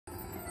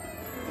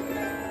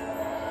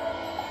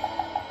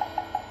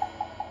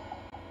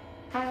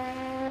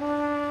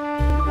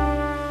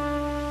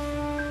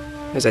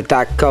It was a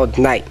dark, cold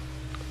night.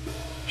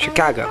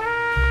 Chicago,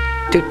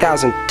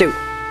 2002.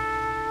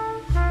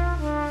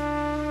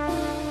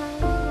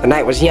 The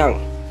night was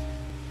young,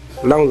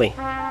 lonely,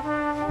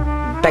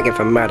 begging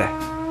for murder.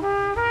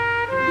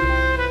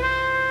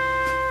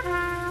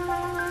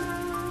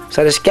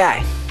 So this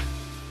guy,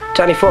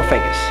 Johnny Four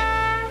Fingers,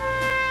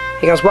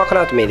 he comes walking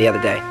up to me the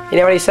other day. You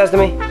know what he says to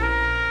me?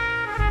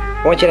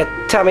 I want you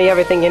to tell me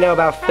everything you know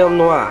about film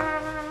noir.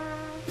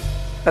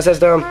 I says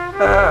to him,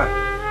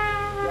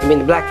 you mean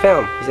the black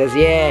film? He says,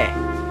 yeah.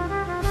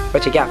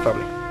 What you got for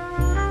me?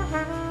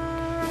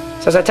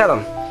 So as I tell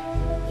him,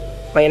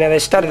 well, you know, they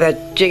started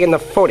that jig in the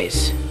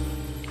 40s.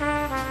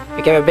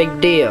 Became a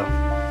big deal.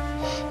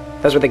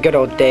 Those were the good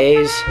old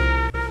days.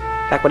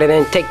 Back when they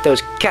didn't take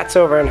those cats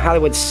over in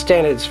Hollywood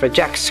standards for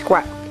jack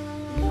squat.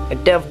 They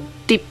delved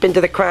deep into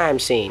the crime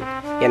scene.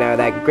 You know,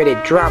 that gritty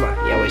drama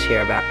you always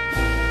hear about.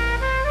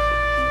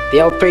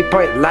 The old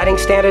three-point lighting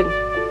standard,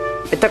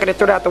 they took it and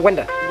threw it out the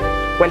window.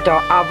 Went to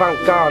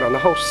avant-garde on the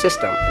whole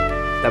system.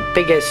 The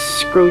biggest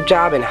screw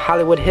job in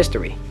Hollywood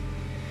history.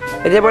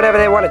 They did whatever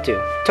they wanted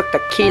to. Took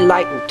the key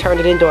light and turned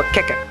it into a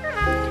kicker.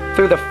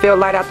 Threw the fill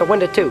light out the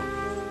window too.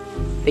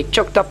 They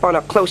choked up on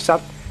a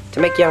close-up to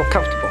make you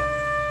uncomfortable.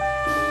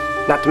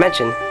 Not to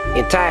mention, the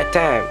entire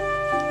time,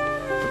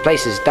 the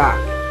place is dark.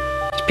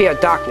 It's pure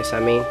darkness, I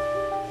mean.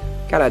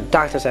 Kind of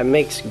darkness that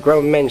makes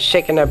grown men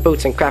shaking their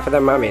boots and cry for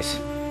their mummies.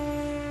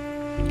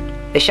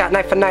 They shot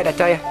night for night, I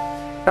tell you.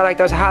 Not like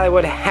those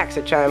Hollywood hacks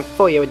that try and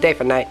fool you with day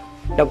for night.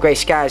 No gray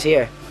skies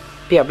here.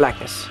 Pure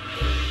blackness.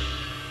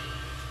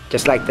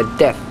 Just like the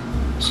death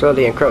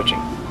slowly encroaching.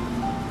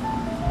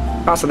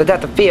 Also the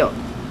depth of field.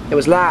 It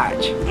was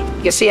large.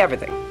 You could see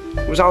everything.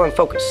 It was all in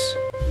focus.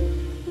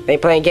 They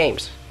ain't playing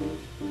games.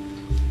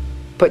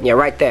 Putting you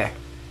right there.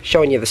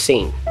 Showing you the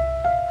scene.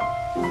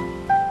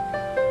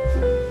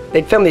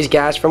 They'd film these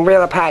guys from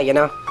real up high, you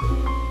know.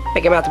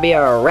 Make them out to be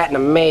a rat in a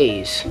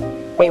maze.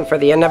 Waiting for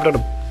the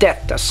inevitable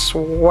death to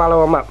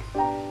swallow them up.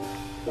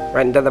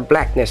 Right into the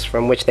blackness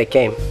from which they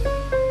came.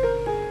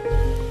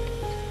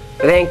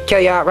 But they ain't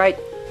kill you outright.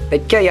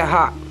 They'd kill your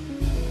heart.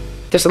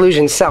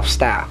 Disillusioned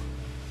self-style.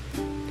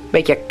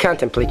 Make you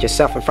contemplate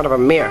yourself in front of a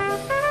mirror.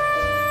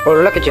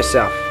 Or look at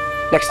yourself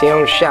next to your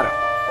own shadow.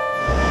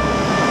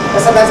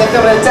 And sometimes they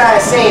film an entire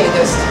scene of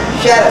just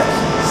shadows,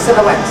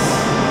 silhouettes.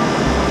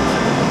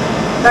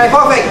 Johnny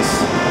Four Fingers,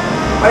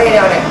 what are you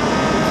doing there?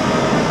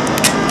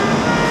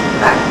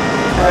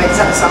 It's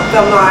up to some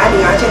film noir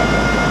ending, aren't you?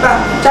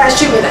 Well, try to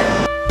shoot me then.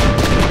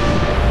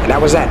 And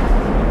that was that.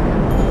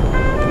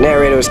 The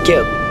narrator was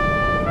killed.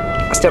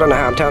 I still don't know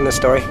how I'm telling this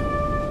story.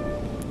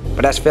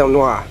 But that's Film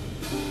Noir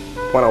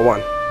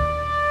 101.